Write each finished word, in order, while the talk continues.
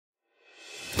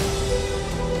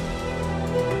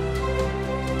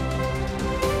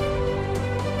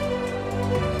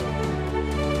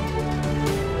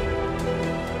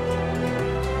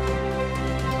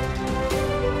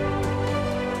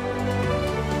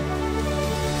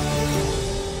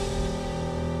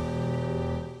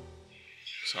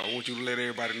So I want you to let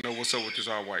everybody know what's up with this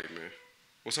all white, man.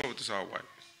 What's up with this all white? Oh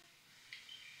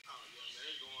yeah, man,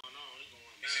 it's going on. It's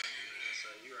going down, man. So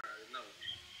you already know.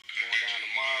 Going down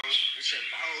tomorrow. This shit,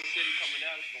 the whole city coming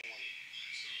out. It's going.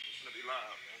 It's gonna be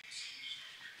live, man.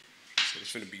 So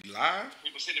it's finna be live?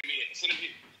 People sending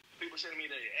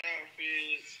me their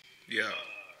outfits. Yeah.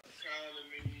 Calling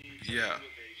me. Yeah.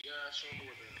 With their got showing me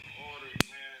what they ordered,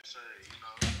 man. Say, you know,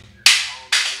 all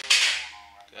the love going on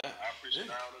right now. I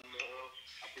appreciate all the love.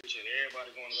 I appreciate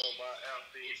everybody going to go buy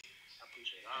outfits. I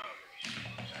appreciate all of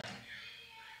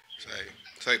it.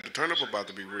 Say, the turn up about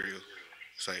to be real.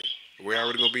 Say, we're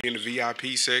already gonna be in the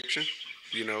VIP section,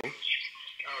 you know. Oh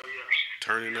yeah.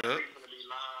 Turning up. VIP gonna be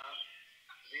live.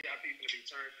 VIP gonna be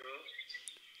turned up.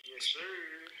 Yes, sir.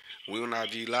 We on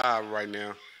IG live right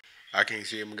now. I can't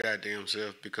see my goddamn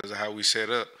self because of how we set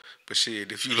up. But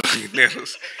shit, if you looking at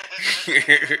us,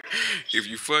 if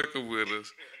you fucking with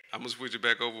us, I'm gonna switch it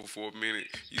back over for a minute.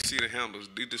 You see the handles,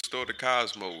 the Distorted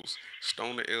Cosmos,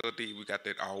 Stoner LD. We got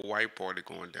that all white party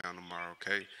going down tomorrow.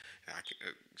 Okay,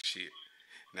 shit.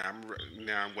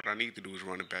 Now what I need to do is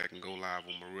run it back and go live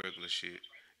on my regular shit.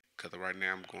 Cause right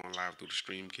now I'm going live through the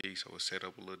stream key, so it's set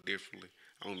up a little differently.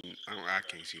 I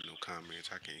can't see no comments.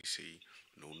 I can't see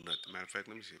no nothing. Matter of fact,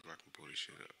 let me see if I can pull this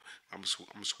shit up. I'm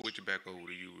gonna switch it back over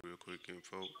to you real quick,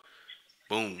 info.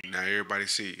 Boom. Now everybody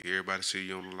see. Everybody see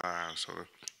you on the live,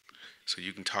 so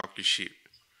you can talk your shit.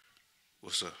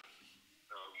 What's up?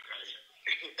 Okay.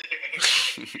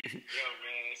 Yo,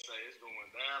 man, it's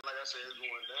going down. Like I said, it's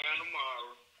going down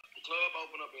tomorrow. The club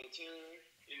open up at 10,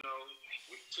 you know,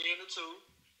 with 10 to 2.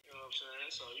 You know what I'm saying?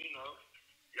 So, you know,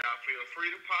 y'all feel free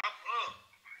to pop up.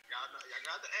 Y'all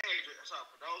got the address. So,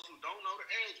 for those who don't know the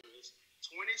address,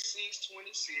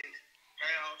 2626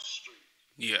 Howell Street.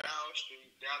 Yeah. Howell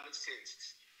Street, Dallas,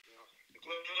 Texas. You know, the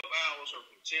club hours are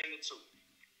from 10 to 2.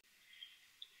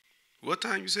 What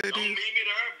time you said it is? Don't meet me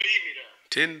there, beat me there.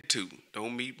 10 to 2.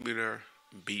 Don't meet me there,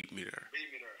 beat me there. Beat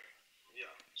me there.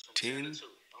 Yeah. 10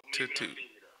 to 2. Beat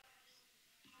me there.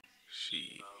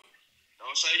 She.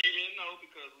 Don't say you didn't know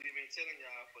because we've been telling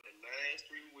y'all for the last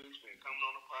 3 weeks. Been coming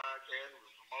on the podcast,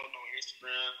 we're promoting on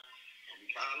Instagram, and we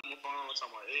calling on the phone,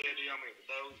 talking about Eddie, I'm at the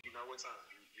door. You know what time?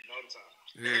 You know the time.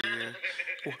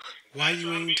 Yeah. Why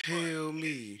you ain't tell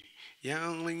me?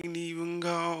 Y'all ain't even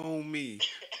call me.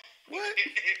 What?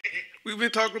 We've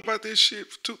been talking about this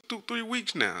shit for 3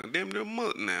 weeks now. Damn near a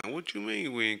month now. What you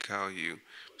mean we ain't call you?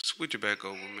 Switch it back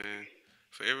over, man.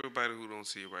 For everybody who don't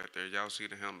see it right there, y'all see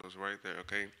the handles right there,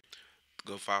 okay?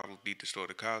 Go follow The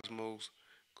Distorted Cosmos.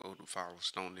 Go to follow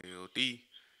Stone LD.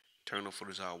 Turn up for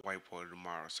this all white party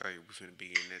tomorrow. Say we finna be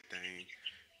in that thing.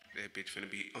 That bitch finna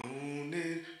be on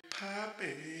and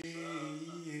popping.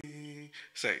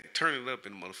 Say, turn it up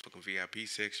in the motherfucking VIP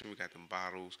section. We got them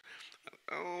bottles.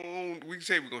 We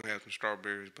say we're gonna have some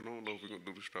strawberries, but I don't know if we're gonna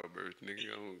do the strawberries,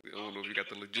 nigga. I don't know if you got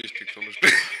the logistics on the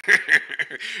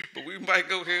but we might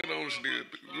go ahead on still.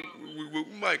 We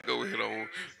might go ahead on.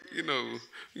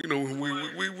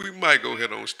 We might go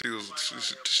ahead on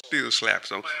still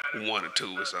slaps on 1 or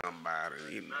 2 or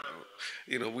somebody.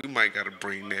 We might gotta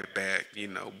bring that back.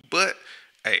 But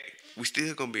hey, we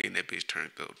still gonna be in that bitch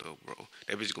turned up though, bro.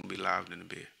 That bitch gonna be live in the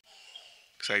bed.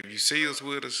 So if you see us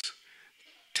with us,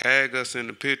 tag us in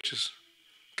the pictures.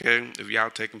 Okay, if y'all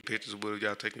taking pictures with us,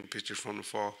 y'all taking pictures from the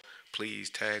fall, please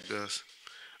tag us.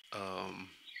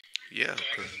 Yeah.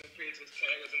 Tag us in the pictures,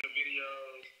 tag us in the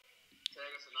videos,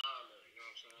 tag us in all that. You know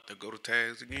what I'm saying? They go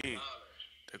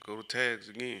to tags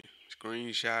again.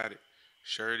 Screenshot it.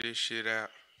 Share this shit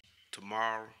out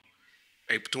tomorrow,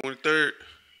 April 23rd.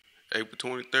 April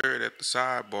 23rd at the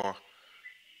Sidebar.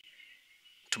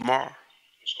 Tomorrow.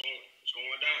 It's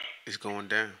going down. It's going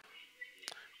down.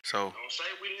 So. Don't say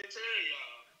we didn't tell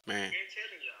y'all. Man. We been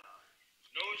telling y'all.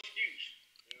 No excuse.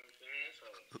 You know what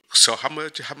I'm saying? So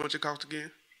how much it cost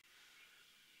again?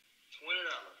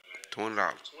 $20, man. $20. $20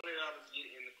 to get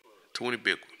in the club. 20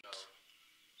 big ones.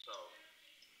 So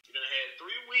you done had 3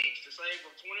 weeks to save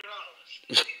up $20.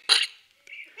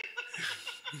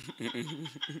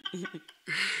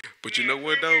 But you know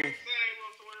what though?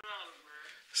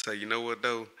 So you know what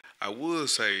though? I would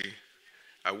say,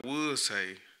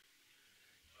 okay.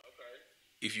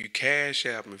 If you cash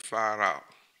out me $5,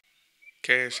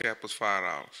 cash app was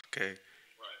 $5, okay?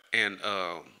 Right. And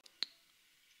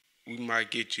we might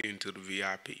get you into the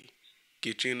VIP,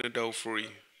 get you in the door free,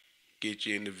 get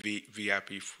you in the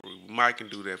VIP free. We might can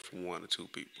do that for 1 or 2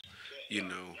 people, you know.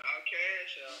 Y'all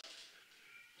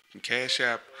Cash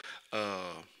app,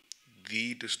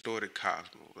 The Distorted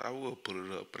Cosmos. I will put it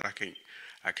up, but I can't.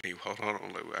 Hold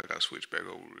on. I gotta switch back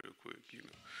over real quick.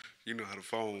 You know how the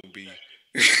phone be.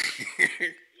 Yeah,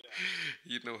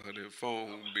 You know how that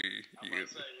phone be. I'm Yeah. about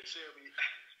to say, it should be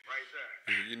right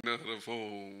there. You know how the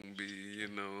phone be. You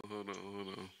know. Hold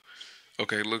on.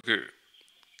 Okay, look here.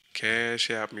 Cash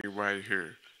out me right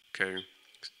here. Okay.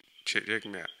 Check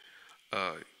me out.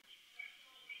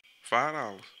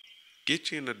 $5.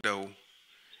 Get you in the dough.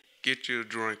 Get you a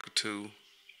drink or two,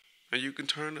 and you can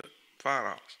turn up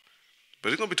 $5.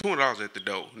 But it's gonna be $20 at the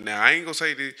door. Now I ain't gonna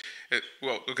say this.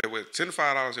 Well, okay, well, send the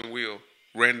 $5 and we'll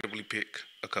randomly pick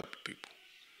a couple of people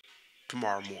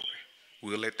tomorrow morning.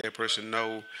 We'll let that person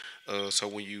know. So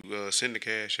when you send the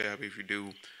cash app, if you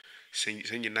do, send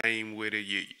your name with it,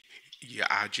 your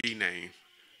IG name.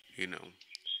 You know,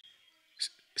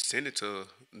 send it to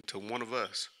one of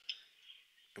us,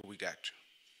 and we got you.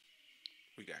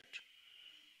 We got you.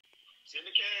 Send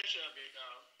the cash up in,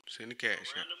 y'all. Send the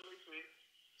cash app. Randomly pick.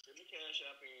 Send the cash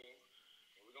up in,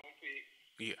 and we're gonna pick.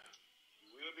 Yeah.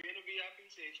 You will be in the VIP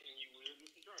section, and you will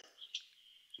get some drinks.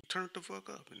 Turn the fuck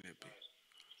up in that bitch.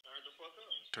 Turn the fuck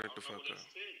up. Turn I the don't know fuck what up, else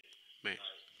to tell you. man.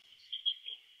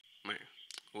 Like, Man.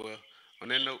 Well, on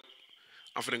that note,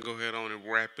 I'm finna go ahead on and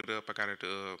wrap it up. I gotta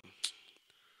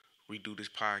redo this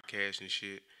podcast and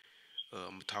shit.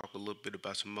 I'm gonna talk a little bit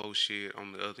about some more shit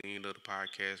on the other end of the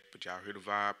podcast. But y'all hear the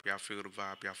vibe, y'all feel the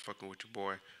vibe, y'all fucking with your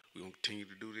boy. We gonna continue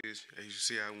to do this. As you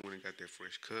see, I went and got that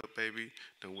fresh cup, baby.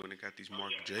 Then went and got these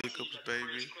Mark Jacobs,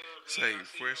 baby. Say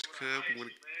fresh cup.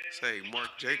 Say Mark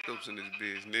Jacobs in this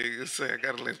bitch, nigga. Say I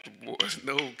gotta let the boys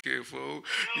know, kinfolk.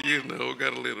 You know,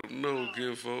 gotta let them know,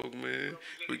 kinfolk, man.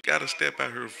 We gotta step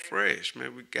out here fresh,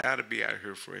 man. We gotta be out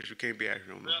here fresh. We can't be out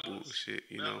here on no bullshit,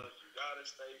 you know. you gotta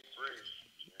stay fresh,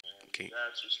 man. Can't. You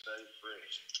got to stay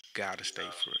fresh. Gotta stay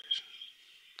fresh.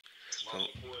 So,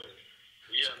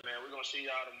 yeah, man, we're gonna see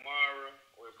y'all tomorrow.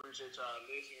 We appreciate y'all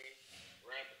listening,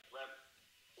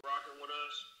 rocking with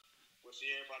us. We'll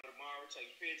see everybody tomorrow.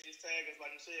 Take pictures, tag us.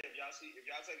 Like you said, if y'all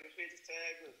taking pictures,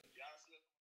 tag us.